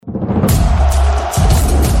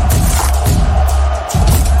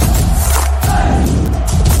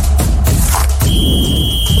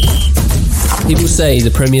say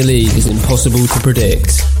the Premier League is impossible to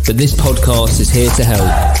predict, but this podcast is here to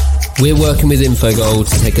help. We're working with Infogol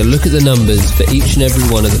to take a look at the numbers for each and every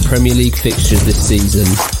one of the Premier League fixtures this season.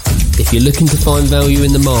 If you're looking to find value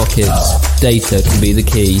in the markets, data can be the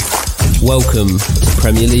key. Welcome to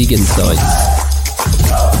Premier League Insights.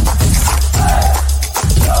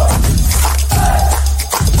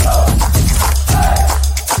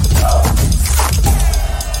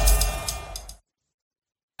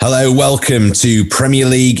 Hello, welcome to Premier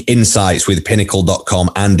League Insights with Pinnacle.com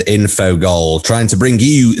and Infogol, trying to bring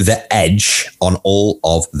you the edge on all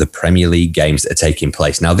of the Premier League games that are taking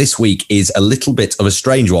place. Now, this week is a little bit of a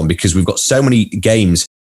strange one because we've got so many games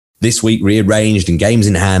this week rearranged and games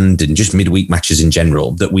in hand and just midweek matches in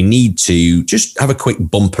general that we need to just have a quick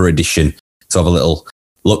bumper edition to have a little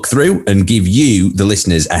look through and give you, the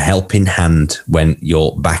listeners, a helping hand when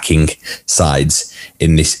you're backing sides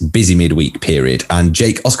in this busy midweek period. And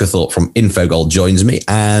Jake Oscarthorpe from Infogol joins me.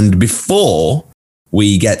 And before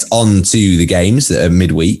we get on to the games that are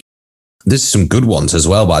midweek, there's some good ones as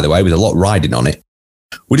well, by the way, with a lot riding on it.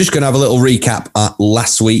 We're just going to have a little recap at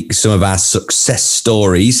last week, some of our success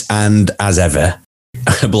stories, and as ever,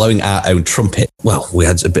 blowing our own trumpet. Well, we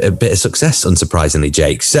had a bit of success, unsurprisingly,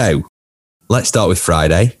 Jake. So let's start with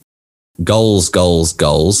Friday. Goals.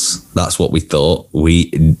 That's what we thought.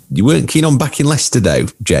 You weren't keen on backing Leicester, though,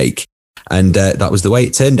 Jake. And that was the way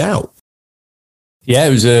it turned out. Yeah, it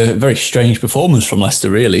was a very strange performance from Leicester,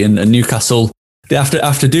 really. And Newcastle,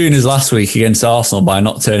 after doing his last week against Arsenal by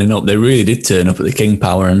not turning up, they really did turn up at the King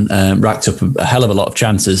Power and racked up a hell of a lot of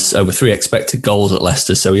chances, over 3 expected goals at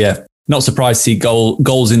Leicester. So, yeah, not surprised to see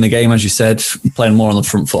goals in the game, as you said, playing more on the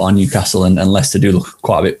front foot on Newcastle, and Leicester do look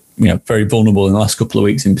quite a bit, very vulnerable in the last couple of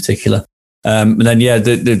weeks in particular. And then,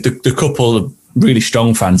 the couple of really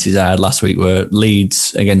strong fancies I had last week were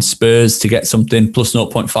Leeds against Spurs to get something, plus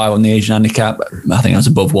 0.5 on the Asian handicap. I think I was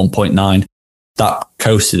above 1.9. That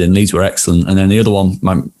coasted and Leeds were excellent. And then the other one,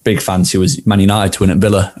 my big fancy, was Man United to win at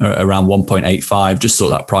Villa around 1.85. Just thought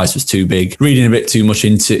that price was too big. Reading a bit too much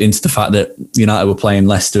into the fact that United were playing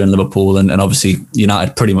Leicester and Liverpool, and obviously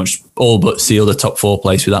United pretty much all but sealed a top 4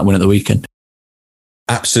 place with that win at the weekend.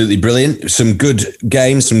 Absolutely brilliant. Some good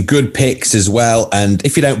games, some good picks as well. And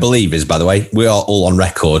if you don't believe us, by the way, we are all on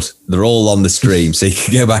record. They're all on the stream. So you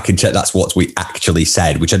can go back and check that's what we actually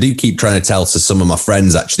said, which I do keep trying to tell to some of my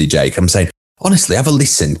friends, actually, Jake. I'm saying, honestly, have a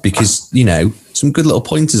listen because, some good little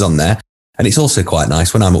pointers on there. And it's also quite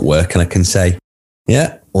nice when I'm at work and I can say,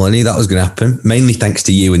 yeah, well, I knew that was going to happen. Mainly thanks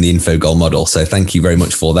to you and the Infogol model. So thank you very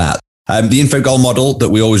much for that. The Infogol model that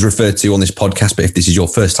we always refer to on this podcast, but if this is your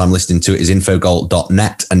first time listening to it, is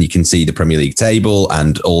infogol.net, and you can see the Premier League table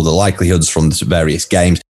and all the likelihoods from the various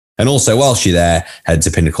games. And also, whilst you're there, head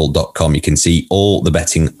to pinnacle.com. You can see all the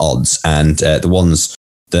betting odds, and the ones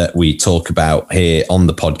that we talk about here on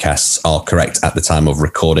the podcasts are correct at the time of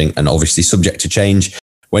recording, and obviously subject to change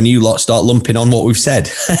when you lot start lumping on what we've said.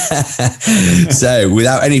 So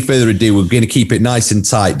without any further ado, we're going to keep it nice and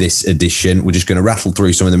tight this edition. We're just going to rattle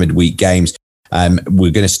through some of the midweek games. We're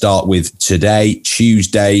going to start with today,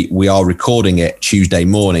 Tuesday. We are recording it Tuesday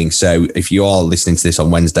morning. So if you are listening to this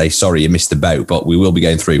on Wednesday, sorry you missed the boat, but we will be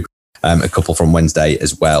going through a couple from Wednesday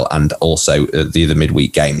as well, and also the other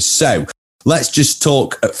midweek games. So let's just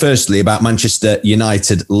talk firstly about Manchester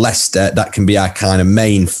United Leicester. That can be our kind of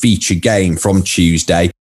main feature game from Tuesday.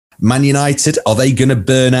 Man United, are they going to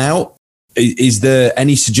burn out? Is there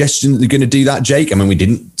any suggestion that they're going to do that, Jake? I mean, we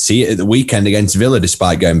didn't see it at the weekend against Villa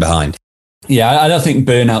despite going behind. Yeah, I don't think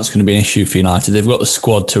burnout's going to be an issue for United. They've got the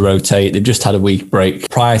squad to rotate. They've just had a week break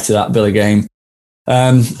prior to that Villa game.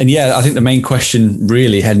 I think the main question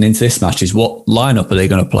really heading into this match is what lineup are they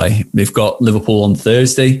going to play? They've got Liverpool on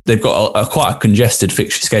Thursday. They've got quite a congested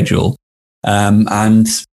fixture schedule.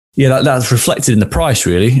 That's reflected in the price,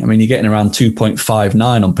 really. I mean, you're getting around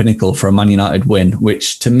 2.59 on Pinnacle for a Man United win,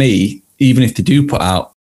 which to me, even if they do put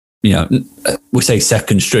out, we say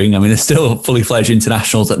second string, I mean, they're still fully fledged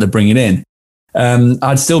internationals that they're bringing in.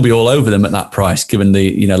 I'd still be all over them at that price, given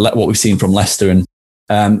the, what we've seen from Leicester. And,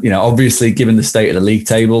 obviously, given the state of the league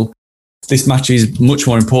table, this match is much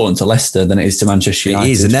more important to Leicester than it is to Manchester United.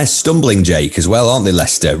 It is, and they're stumbling, Jake, as well, aren't they,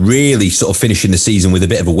 Leicester? Really sort of finishing the season with a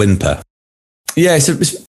bit of a whimper. Yeah, it's a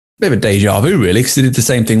bit of a deja vu, really, because they did the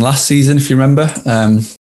same thing last season, if you remember.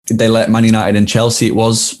 They let Man United and Chelsea, it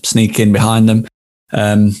was, sneak in behind them.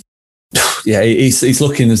 It's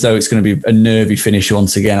looking as though it's going to be a nervy finish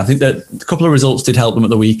once again. I think that a couple of results did help them at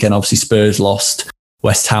the weekend. Obviously, Spurs lost,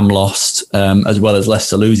 West Ham lost, as well as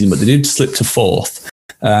Leicester losing, but they did slip to 4th.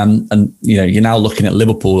 You're now looking at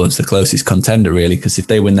Liverpool as the closest contender, really, because if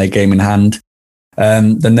they win their game in hand,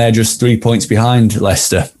 then they're just 3 points behind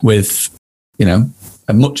Leicester with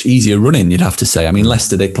a much easier run-in, you'd have to say. I mean,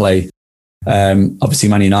 Leicester, they play obviously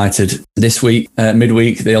Man United this week,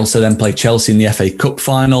 midweek. They also then play Chelsea in the FA Cup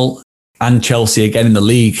final and Chelsea again in the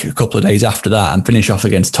league a couple of days after that, and finish off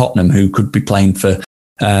against Tottenham, who could be playing for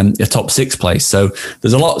a top 6 place. So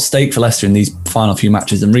there's a lot at stake for Leicester in these final few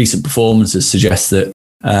matches, and recent performances suggest that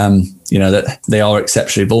that they are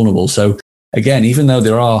exceptionally vulnerable. So again, even though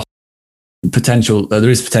there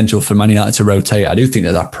is potential for Man United to rotate, I do think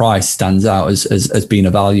that price stands out as being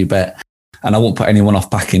a value bet, and I won't put anyone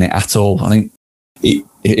off backing it at all. I think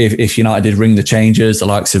if United did ring the changes, the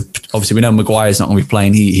likes of, obviously we know Maguire's not going to be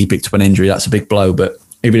playing, he picked up an injury, that's a big blow, but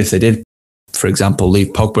even if they did, for example, leave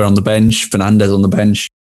Pogba on the bench, Fernandes on the bench,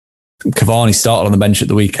 Cavani started on the bench at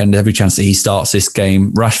the weekend, every chance that he starts this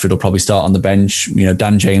game. Rashford will probably start on the bench.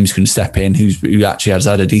 Dan James can step in, who actually has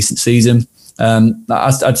had a decent season.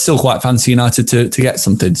 I'd still quite fancy United to get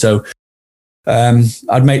something. So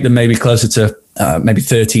I'd make them maybe closer to maybe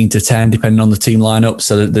 13 to 10, depending on the team lineup.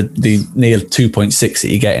 So that the near 2.6 that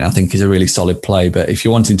you're getting, I think, is a really solid play. But if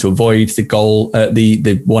you're wanting to avoid the goal, the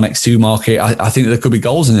 1x2 market, I think that there could be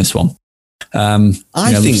goals in this one. I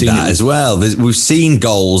think that as well. We've seen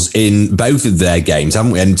goals in both of their games,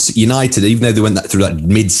 haven't we? And United, even though they went through that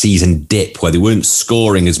mid-season dip where they weren't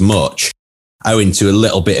scoring as much, owing to a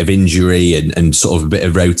little bit of injury and sort of a bit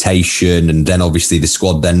of rotation, and then obviously the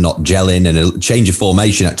squad then not gelling, and a change of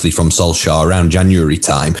formation actually from Solskjaer around January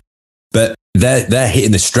time. But they're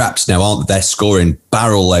hitting the straps now, aren't they? They're scoring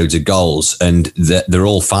barrel loads of goals, and they're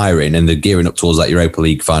all firing, and they're gearing up towards that Europa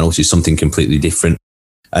League final, which is something completely different.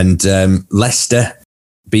 And Leicester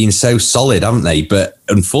being so solid, haven't they? But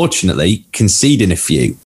unfortunately, conceding a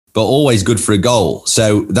few, but always good for a goal.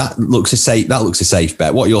 So that looks a safe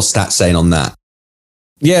bet. What are your stats saying on that?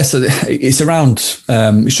 Yeah, so it's around,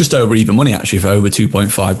 it's just over even money actually for over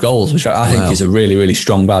 2.5 goals, which I think is a really, really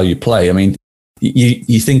strong value play. I mean,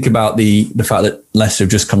 you think about the fact that Leicester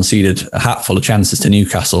have just conceded a hatful of chances to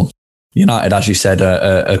Newcastle. United, as you said,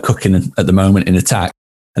 are cooking at the moment in attack.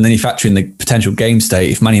 And then you factor in the potential game state.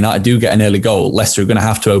 If Man United do get an early goal, Leicester are going to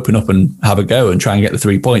have to open up and have a go and try and get the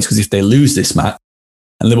 3 points. Because if they lose this match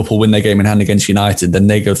and Liverpool win their game in hand against United, then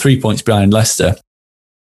they go 3 points behind Leicester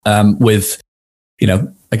with,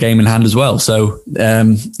 a game in hand as well. So,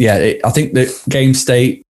 I think the game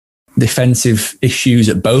state, defensive issues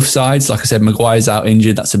at both sides. Like I said, Maguire's out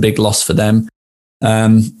injured. That's a big loss for them.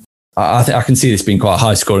 I think I can see this being quite a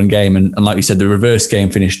high scoring game. And like you said, the reverse game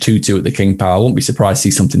finished 2-2 at the King Power. I won't be surprised to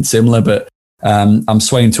see something similar, but I'm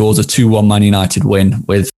swaying towards a 2-1 Man United win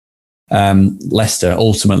with Leicester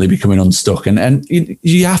ultimately becoming unstuck. And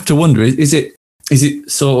you have to wonder, is it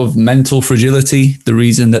sort of mental fragility, the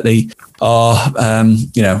reason that they are,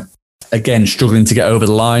 again, struggling to get over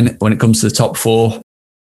the line when it comes to the top 4?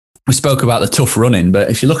 We spoke about the tough running, but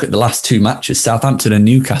if you look at the last 2 matches, Southampton and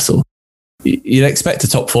Newcastle, you'd expect a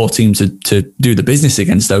top 4 team to do the business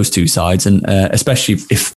against those 2 sides. And especially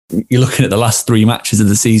if you're looking at the last 3 matches of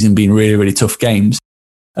the season being really, really tough games.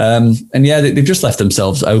 They've just left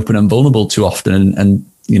themselves open and vulnerable too often. And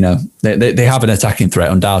they have an attacking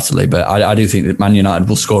threat undoubtedly, but I do think that Man United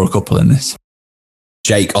will score a couple in this.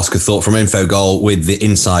 Jake, Oscar Thorpe from Infogol with the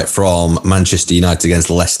insight from Manchester United against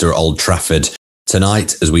Leicester at Old Trafford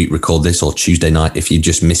tonight as we record this, or Tuesday night if you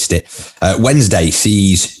just missed it. Wednesday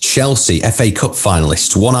sees Chelsea, FA Cup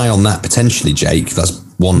finalists. One eye on that potentially, Jake. That's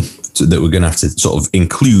one that we're going to have to sort of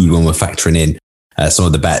include when we're factoring in some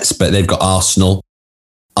of the bets. But they've got Arsenal.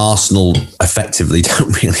 Arsenal effectively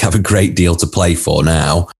don't really have a great deal to play for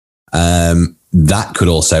now. That could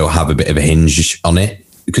also have a bit of a hinge on it,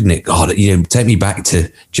 couldn't it? God, take me back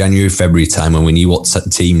to January, February time when we knew what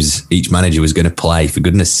teams each manager was going to play, for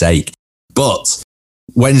goodness sake. But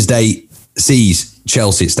Wednesday sees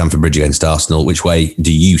Chelsea at Stamford Bridge against Arsenal. Which way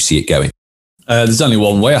do you see it going? There's only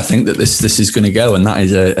one way I think that this is going to go, and that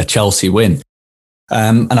is a Chelsea win.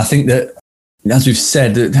 And I think that, as we've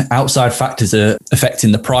said, that outside factors are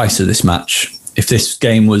affecting the price of this match. If this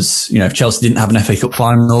game was, if Chelsea didn't have an FA Cup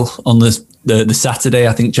final on the Saturday,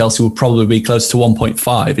 I think Chelsea would probably be close to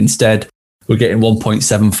 1.5. Instead, we're getting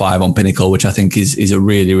 1.75 on Pinnacle, which I think is a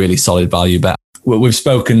really, really solid value bet. We've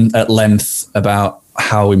spoken at length about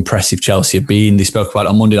how impressive Chelsea have been. They spoke about it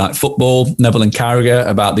on Monday Night Football, Neville and Carragher,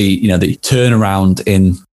 about the turnaround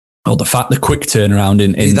the quick turnaround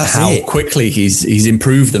in how quickly he's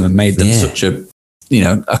improved them and made them such a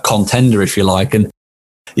contender, if you like. And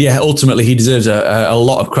ultimately he deserves a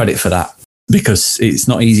lot of credit for that, because it's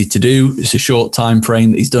not easy to do. It's a short time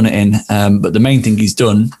frame that he's done it in. But the main thing he's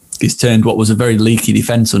done is turned what was a very leaky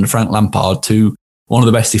defence under Frank Lampard to one of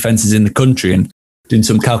the best defences in the country. And doing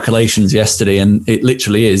some calculations yesterday, and it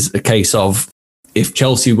literally is a case of if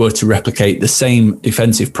Chelsea were to replicate the same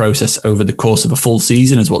defensive process over the course of a full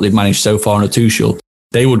season as what they've managed so far under Tuchel,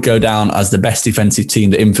 they would go down as the best defensive team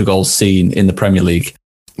that Infogol's seen in the Premier League,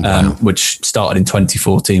 which started in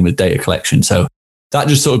 2014 with data collection. So that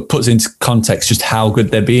just sort of puts into context just how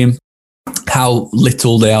good they're being, how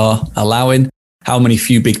little they are allowing, how many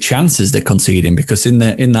few big chances they're conceding, because in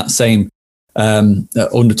that same under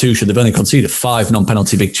Tuchel, they've only conceded 5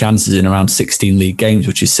 non-penalty big chances in around 16 league games,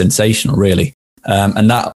 which is sensational, really. And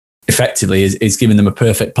that effectively is giving them a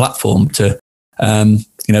perfect platform to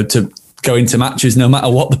go into matches no matter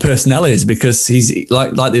what the personnel is, because he's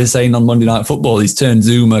like they were saying on Monday Night Football, he's turned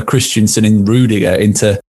Zuma, Christensen and Rudiger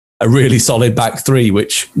into a really solid back three,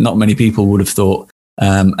 which not many people would have thought.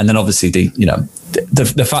 And then obviously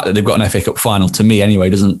the fact that they've got an FA Cup final, to me anyway,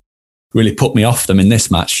 doesn't really put me off them in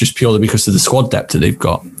this match, just purely because of the squad depth that they've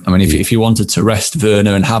got. I mean, if you wanted to rest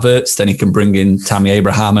Werner and Havertz, then he can bring in Tammy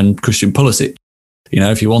Abraham and Christian Pulisic.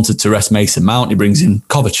 If you wanted to rest Mason Mount, he brings in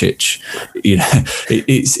Kovacic.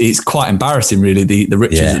 It's quite embarrassing, really, the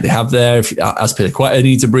riches that they have there. If Azpilicueta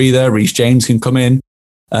needs a breather, Reece James can come in,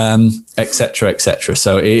 etc., etc.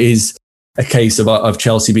 So it is a case of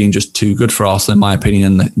Chelsea being just too good for Arsenal, in my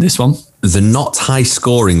opinion, in this one. They're not high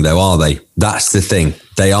scoring, though, are they? That's the thing.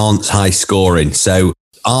 They aren't high scoring. So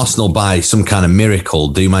Arsenal, by some kind of miracle,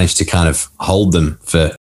 do manage to kind of hold them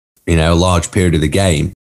for a large period of the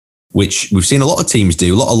game, which we've seen a lot of teams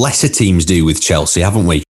do, a lot of lesser teams do with Chelsea, haven't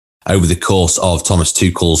we, over the course of Thomas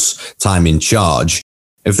Tuchel's time in charge.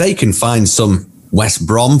 If they can find some West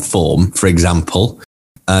Brom form, for example,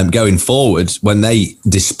 going forward, when they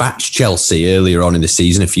dispatched Chelsea earlier on in the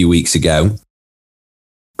season, a few weeks ago,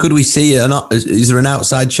 could we see, is there an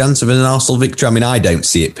outside chance of an Arsenal victory? I mean, I don't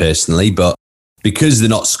see it personally, but because they're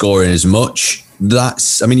not scoring as much,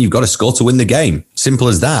 you've got to score to win the game. Simple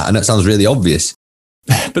as that. And that sounds really obvious.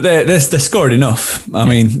 But they're scoring enough. I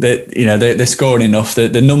mean, they're scoring enough.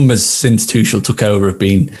 The numbers since Tuchel took over have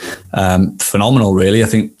been phenomenal, really. I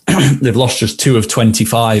think they've lost just 2 of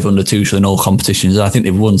 25 under Tuchel in all competitions. I think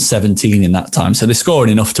they've won 17 in that time. So they're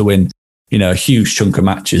scoring enough to win, a huge chunk of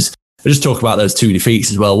matches. I'll just talk about those 2 defeats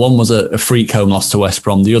as well. One was a freak home loss to West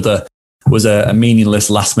Brom. The other was a meaningless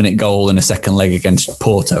last-minute goal in a second leg against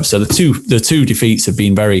Porto. So the two defeats have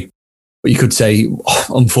been very, what you could say,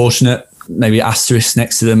 unfortunate, maybe asterisk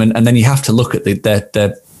next to them. And then you have to look at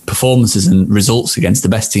their performances and results against the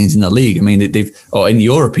best teams in the league. I mean, or in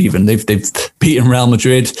Europe even, they've beaten Real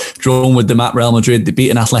Madrid, drawn with them at Real Madrid. They've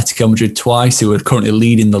beaten Atletico Madrid twice, who are currently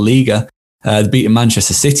leading the Liga. They've beaten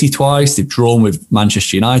Manchester City twice. They've drawn with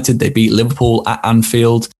Manchester United. They beat Liverpool at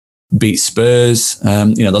Anfield, beat Spurs.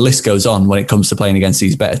 The list goes on when it comes to playing against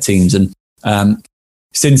these better teams. And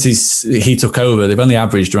since he took over, they've only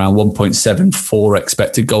averaged around 1.74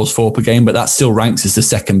 expected goals for per game, but that still ranks as the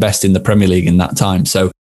second best in the Premier League in that time.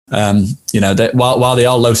 So, while they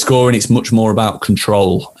are low scoring, it's much more about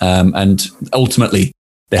control. And ultimately,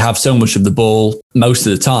 they have so much of the ball most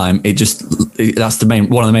of the time. That's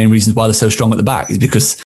one of the main reasons why they're so strong at the back, is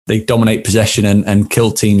because they dominate possession and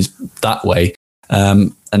kill teams that way.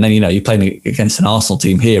 And then, you're playing against an Arsenal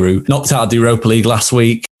team here who knocked out of the Europa League last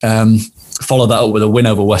week, followed that up with a win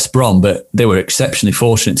over West Brom, but they were exceptionally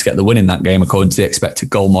fortunate to get the win in that game according to the expected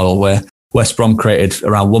goal model, where West Brom created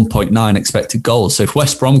around 1.9 expected goals. So if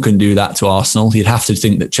West Brom can do that to Arsenal, you'd have to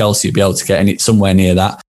think that Chelsea would be able to get somewhere near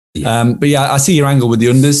that. Yeah. But yeah, I see your angle with the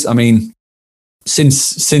unders. I mean,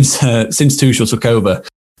 since Tuchel took over,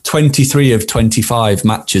 23 of 25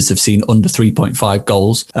 matches have seen under 3.5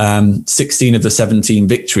 goals. 16 of the 17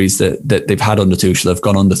 victories that they've had under Tuchel have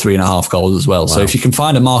gone under 3.5 goals as well. Wow. So if you can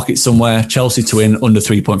find a market somewhere, Chelsea to win under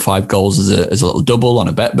 3.5 goals as a little double on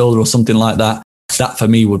a bet builder or something like that, that for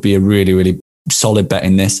me would be a really, really solid bet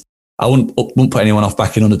in this. I wouldn't put anyone off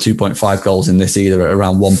backing under 2.5 goals in this either, at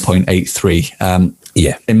around 1.83.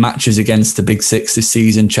 In matches against the Big Six this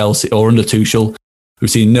season, Chelsea or under Tuchel, we've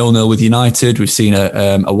seen 0-0 with United. We've seen a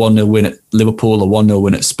 1-0 win at Liverpool, a 1-0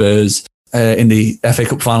 win at Spurs. In the FA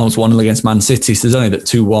Cup finals, 1-0 against Man City. So there's only that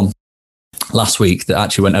 2-1 last week that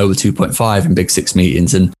actually went over 2.5 in Big Six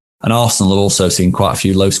meetings. And Arsenal have also seen quite a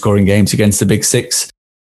few low-scoring games against the Big Six.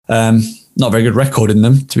 Not a very good record in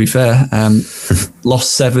them, to be fair.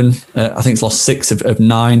 Lost 7. I think it's lost 6 of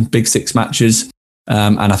 9 Big Six matches.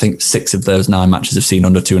 And I think 6 of those 9 matches have seen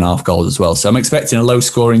under 2.5 goals as well. So I'm expecting a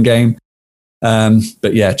low-scoring game.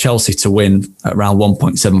 But yeah, Chelsea to win at around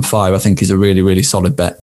 1.75, I think, is a really, really solid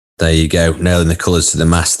bet. There you go. Nailing the colours to the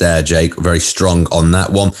mast there, Jake. Very strong on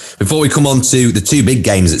that one. Before we come on to the 2 big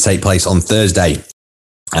games that take place on Thursday,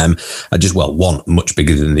 One much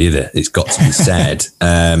bigger than the other. It's got to be said.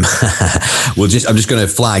 I'm just going to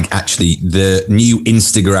flag actually the new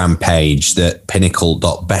Instagram page that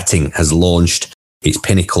Pinnacle.betting has launched. It's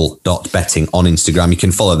Pinnacle.betting on Instagram. You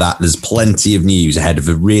can follow that. There's plenty of news ahead of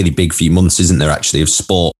a really big few months, isn't there, actually, of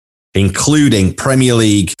sport, including Premier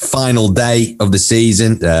League final day of the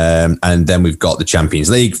season. And then we've got the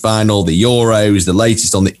Champions League final, the Euros, the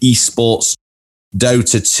latest on the esports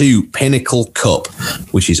Dota 2 Pinnacle Cup,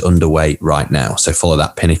 which is underway right now. So follow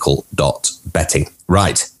that, Pinnacle.betting.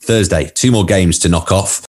 Right, Thursday, 2 more games to knock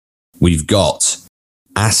off. We've got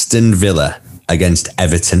Aston Villa against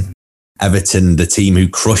Everton. Everton, the team who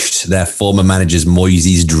crushed their former manager's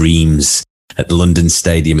Moyes' dreams at the London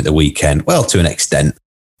Stadium at the weekend. Well, to an extent.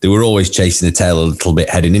 They were always chasing the tail a little bit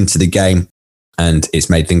heading into the game, and it's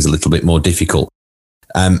made things a little bit more difficult.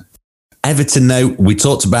 Everton, though, we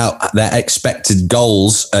talked about their expected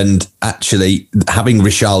goals, and actually having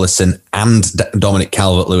Richarlison and Dominic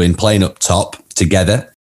Calvert-Lewin playing up top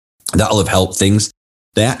together, that'll have helped things.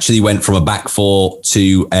 They actually went from a back 4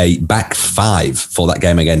 to a back 5 for that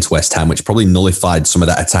game against West Ham, which probably nullified some of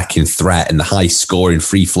that attacking threat and the high scoring,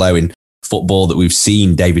 free-flowing football that we've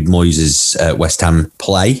seen David Moyes' West Ham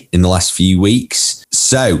play in the last few weeks.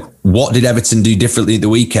 So what did Everton do differently at the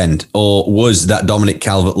weekend? Or was that Dominic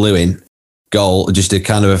Calvert-Lewin goal just a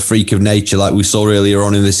kind of a freak of nature like we saw earlier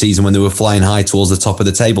on in the season when they were flying high towards the top of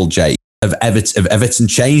the table, Jake? Have Everton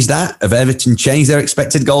changed that? Have Everton changed their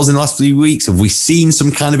expected goals in the last few weeks? Have we seen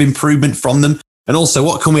some kind of improvement from them? And also,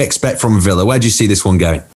 what can we expect from Villa? Where do you see this one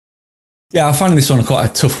going? Yeah, I find this one quite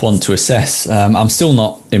a tough one to assess. I'm still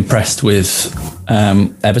not impressed with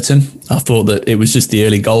Everton. I thought that it was just the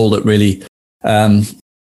early goal that really,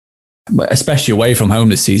 especially away from home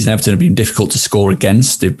this season, Everton have been difficult to score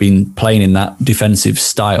against. They've been playing in that defensive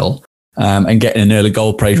style. And getting an early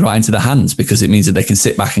goal plays right into their hands because it means that they can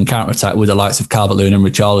sit back and counter-attack with the likes of Calvert-Lewin and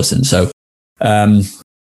Richarlison. So, I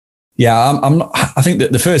think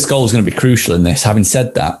that the first goal is going to be crucial in this. Having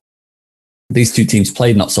said that, these two teams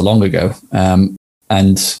played not so long ago,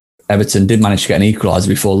 and Everton did manage to get an equaliser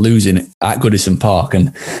before losing at Goodison Park.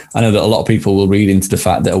 And I know that a lot of people will read into the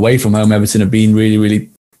fact that away from home, Everton have been really, really,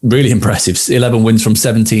 really impressive. 11 wins from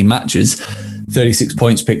 17 matches, 36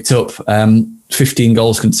 points picked up, 15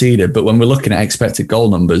 goals conceded. But when we're looking at expected goal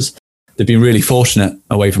numbers, they've been really fortunate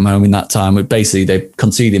away from home in that time. Basically, they're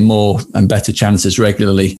conceding more and better chances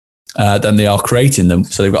regularly than they are creating them.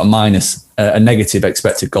 So they've got a negative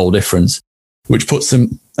expected goal difference, which puts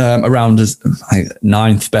them around as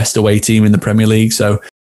ninth best away team in the Premier League. So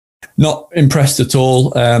not impressed at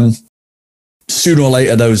all. Sooner or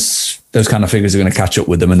later, those kind of figures are going to catch up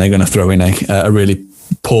with them, and they're going to throw in a really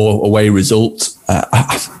poor away result.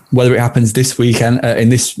 Whether it happens this weekend in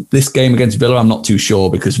this game against Villa, I'm not too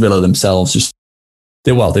sure, because Villa themselves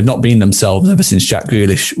they've not been themselves ever since Jack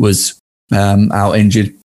Grealish was out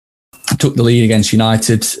injured. Took the lead against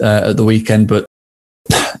United at the weekend, but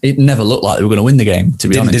it never looked like they were going to win the game, to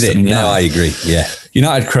be honest. Did it? No, I agree. Yeah.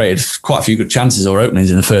 United created quite a few good chances or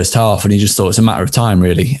openings in the first half, and you just thought it's a matter of time,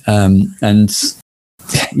 really. That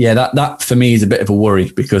for me is a bit of a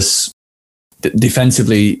worry, because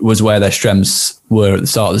defensively was where their strengths were at the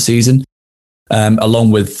start of the season,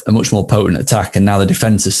 along with a much more potent attack. And now the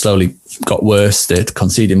defence has slowly got worse. They're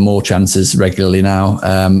conceding more chances regularly now,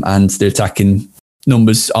 and the attacking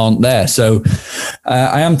numbers aren't there. So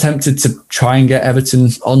I am tempted to try and get Everton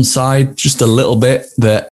onside just a little bit.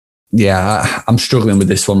 But yeah, I'm struggling with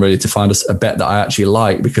this one really to find a bet that I actually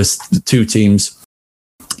like, because the two teams,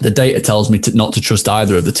 the data tells me not to trust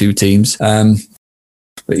either of the two teams.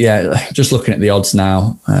 But yeah, just looking at the odds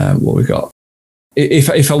now, what we got.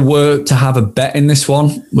 If I were to have a bet in this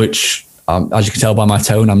one, which as you can tell by my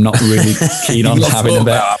tone, I'm not really keen on having a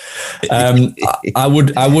bet. I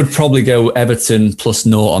would probably go Everton plus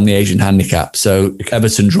 0 on the Asian handicap. So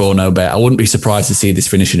Everton draw, no bet. I wouldn't be surprised to see this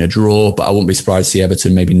finish in a draw, but I wouldn't be surprised to see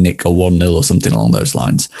Everton maybe nick a 1-0 or something along those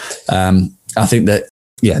lines. I think that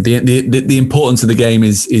the importance of the game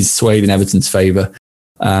is swayed in Everton's favour.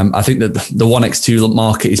 I think that the 1x2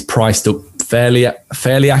 market is priced up fairly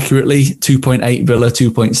accurately. 2.8 Villa,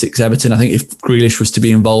 2.6 Everton. I think if Grealish was to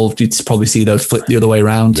be involved, you'd probably see those flip the other way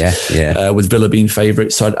around. With Villa being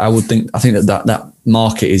favourites. So I think that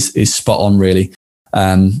market is spot on, really.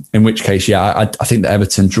 In which case, I think that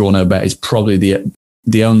Everton draw no bet is probably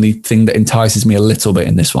the only thing that entices me a little bit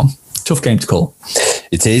in this one. Tough game to call.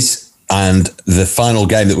 It is. And the final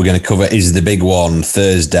game that we're going to cover is the big one,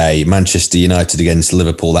 Thursday, Manchester United against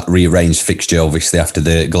Liverpool. That rearranged fixture, obviously, after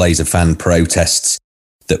the Glazer fan protests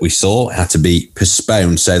that we saw had to be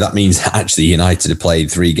postponed. So that means that actually United have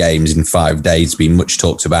played 3 games in 5 days, been much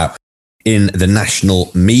talked about in the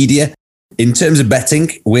national media. In terms of betting,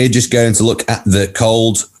 we're just going to look at the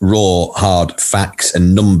cold, raw, hard facts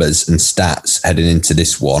and numbers and stats heading into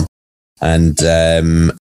this one. And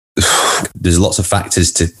there's lots of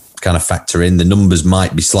factors to kind of factor in. The numbers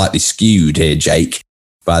might be slightly skewed here, Jake,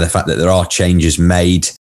 by the fact that there are changes made.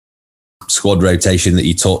 Squad rotation that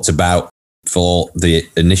you talked about for the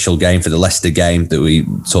initial game, for the Leicester game that we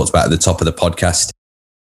talked about at the top of the podcast.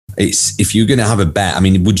 It's, if you're going to have a bet, I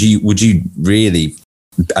mean, would you really,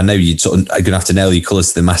 I know you're going to have to nail your colours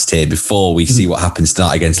to the mast here before we see what happens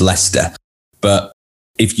tonight against Leicester. But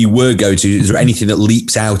if you were going to, is there anything that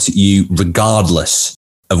leaps out at you regardless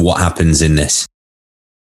of what happens in this?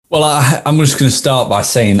 Well, I'm just going to start by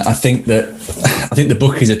saying I think the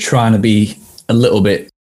bookies are trying to be a little bit.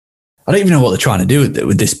 I don't even know what they're trying to do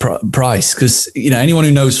with this price, because anyone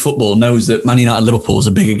who knows football knows that Man United Liverpool is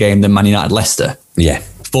a bigger game than Man United Leicester. Yeah,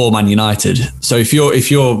 for Man United. So if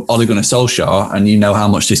you're Ole Gunnar Solskjaer and you know how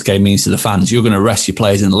much this game means to the fans, you're going to rest your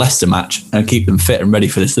players in the Leicester match and keep them fit and ready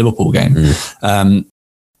for this Liverpool game.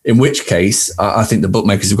 In which case, I think the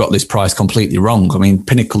bookmakers have got this price completely wrong. I mean,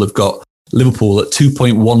 Pinnacle have got Liverpool at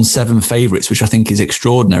 2.17 favourites, which I think is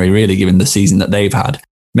extraordinary, really, given the season that they've had.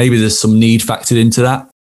 Maybe there's some need factored into that.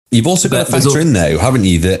 You've also got to factor in, though, haven't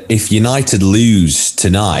you, that if United lose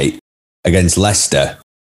tonight against Leicester,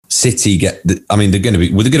 City they're going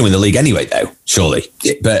to win the league anyway, though, surely.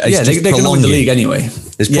 But they're going to win the league anyway.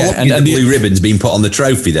 There's probably and blue ribbons being put on the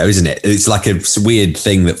trophy, though, isn't it? It's like a weird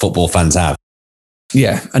thing that football fans have.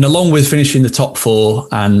 Yeah, and along with finishing the top four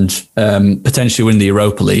and potentially win the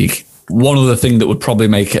Europa League, one other thing that would probably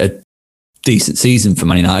make it a decent season for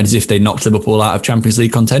Man United is if they knocked Liverpool out of Champions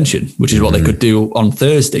League contention, which is what they could do on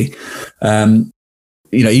Thursday.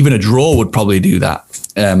 Even a draw would probably do that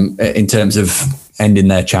in terms of ending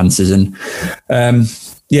their chances. And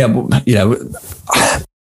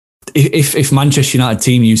if Manchester United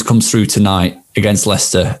team use comes through tonight against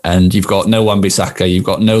Leicester, and you've got no Wan-Bissaka, you've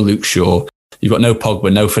got no Luke Shaw, you've got no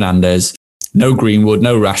Pogba, no Fernandes, no Greenwood,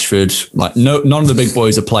 no Rashford, none of the big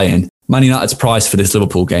boys are playing. Man United's price for this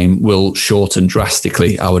Liverpool game will shorten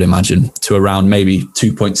drastically, I would imagine, to around maybe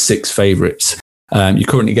 2.6 favourites. You're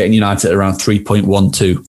currently getting United at around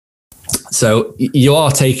 3.12. So you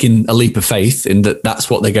are taking a leap of faith in that's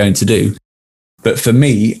what they're going to do. But for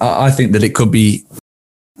me, I think that it could be,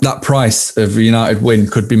 that price of a United win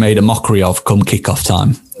could be made a mockery of come kickoff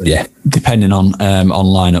time. Yeah. Depending on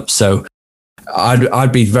lineup. So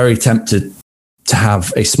I'd be very tempted to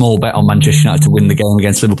have a small bet on Manchester United to win the game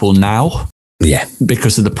against Liverpool now. Yeah.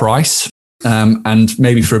 Because of the price. And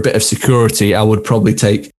maybe for a bit of security, I would probably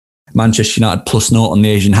take Manchester United +0 on the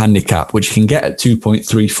Asian handicap, which you can get at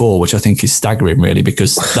 2.34, which I think is staggering, really,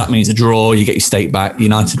 because that means a draw, you get your stake back,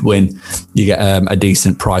 United win, you get a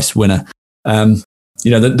decent price winner. All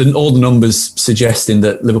the numbers suggesting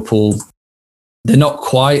that Liverpool, they're not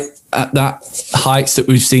quite at that heights that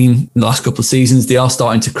we've seen in the last couple of seasons. They are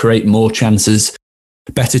starting to create more chances,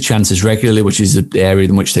 better chances regularly, which is the area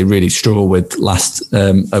in which they really struggle with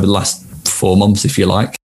over the last 4 months, if you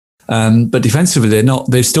like. But defensively,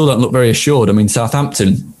 they still don't look very assured. I mean,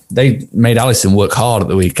 Southampton, they made Alisson work hard at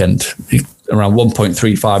the weekend. Around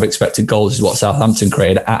 1.35 expected goals is what Southampton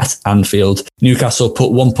created at Anfield. Newcastle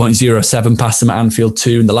put 1.07 past them at Anfield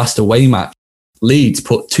too in the last away match. Leeds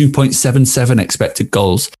put 2.77 expected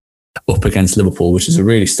goals up against Liverpool, which is a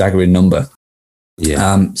really staggering number.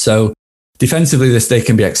 Yeah. So defensively, they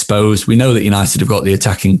can be exposed. We know that United have got the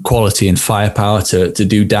attacking quality and firepower to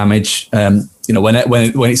do damage. When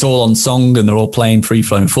it's all on song and they're all playing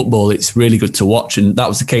free-flowing football, it's really good to watch. And that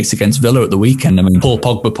was the case against Villa at the weekend. I mean, Paul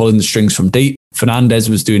Pogba pulling the strings from deep. Fernandes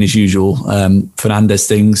was doing his usual Fernandes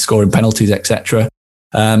things, scoring penalties, etc.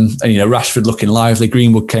 Rashford looking lively.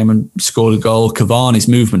 Greenwood came and scored a goal. Cavani's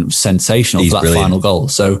movement was sensational for that brilliant final goal.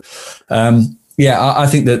 So, I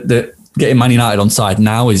think that getting Man United on side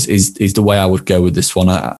now is the way I would go with this one.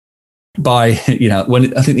 When I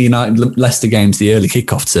think the United Leicester game's the early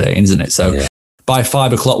kickoff today, isn't it? So by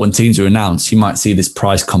 5 o'clock when teams are announced, you might see this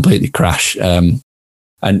price completely crash. When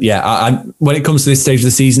it comes to this stage of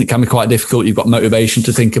the season, it can be quite difficult. You've got motivation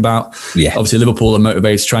to think about. Yeah. Obviously, Liverpool are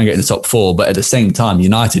motivated to try and get in the top 4, but at the same time,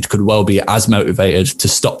 United could well be as motivated to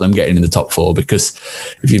stop them getting in the top 4, because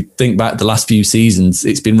if you think back the last few seasons,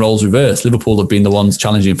 it's been roles reversed. Liverpool have been the ones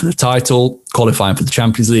challenging for the title, qualifying for the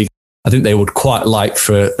Champions League. I think they would quite like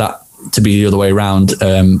for that to be the other way around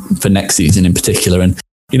for next season in particular. And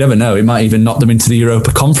you never know, it might even knock them into the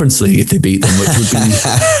Europa Conference League if they beat them, which would be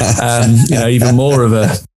even more of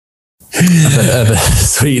a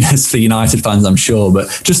sweetness for United fans, I'm sure. But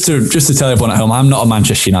just to tell everyone at home, I'm not a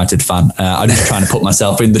Manchester United fan. I'm just trying to put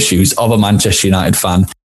myself in the shoes of a Manchester United fan.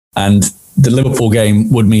 And the Liverpool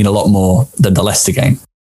game would mean a lot more than the Leicester game.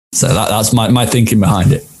 So that's my thinking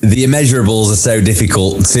behind it. The immeasurables are so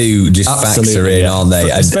difficult to just factor in, aren't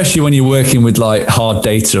they? Especially when you're working with like hard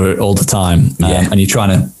data all the time, and you're trying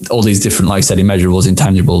to, all these different, like I said, immeasurables,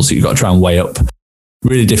 intangibles that you've got to try and weigh up.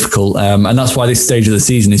 Really difficult. And that's why this stage of the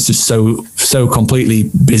season is just so completely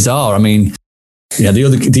bizarre. I mean,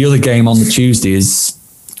 the other game on the Tuesday is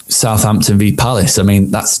Southampton v Palace. I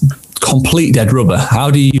mean, that's complete dead rubber.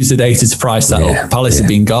 How do you use the data to price that up? Palace have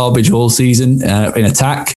been garbage all season in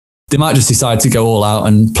attack. They might just decide to go all out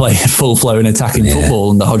and play full flow in attacking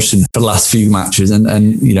football under Hodgson for the last few matches,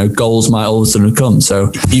 and goals might all of a sudden come. So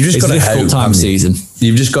you've just got a difficult time season.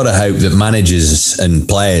 You've just got to hope that managers and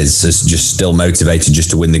players are just still motivated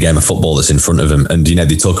just to win the game of football that's in front of them. And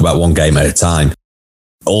they talk about one game at a time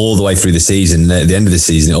all the way through the season. At the end of the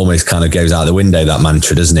season, it almost kind of goes out the window, that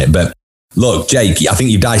mantra, doesn't it? But look, Jake, I think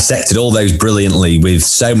you've dissected all those brilliantly with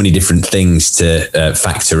so many different things to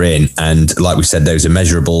factor in. And like we said, those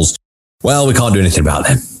immeasurables, well, we can't do anything about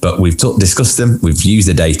them, but we've discussed them, we've used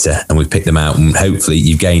the data, and we've picked them out. And hopefully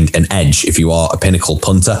you've gained an edge if you are a Pinnacle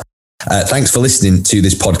punter. Thanks for listening to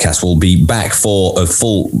this podcast. We'll be back for a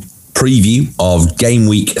full preview of game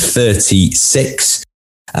week 36.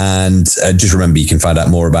 And just remember, you can find out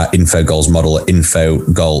more about Infogol's model at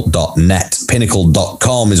infogol.net.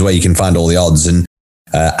 Pinnacle.com is where you can find all the odds, and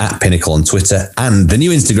at Pinnacle on Twitter, and the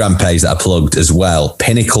new Instagram page that I plugged as well,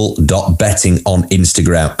 pinnacle.betting on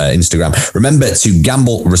Instagram. Remember to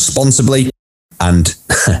gamble responsibly, and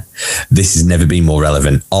this has never been more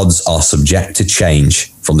relevant. Odds are subject to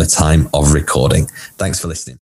change from the time of recording. Thanks for listening.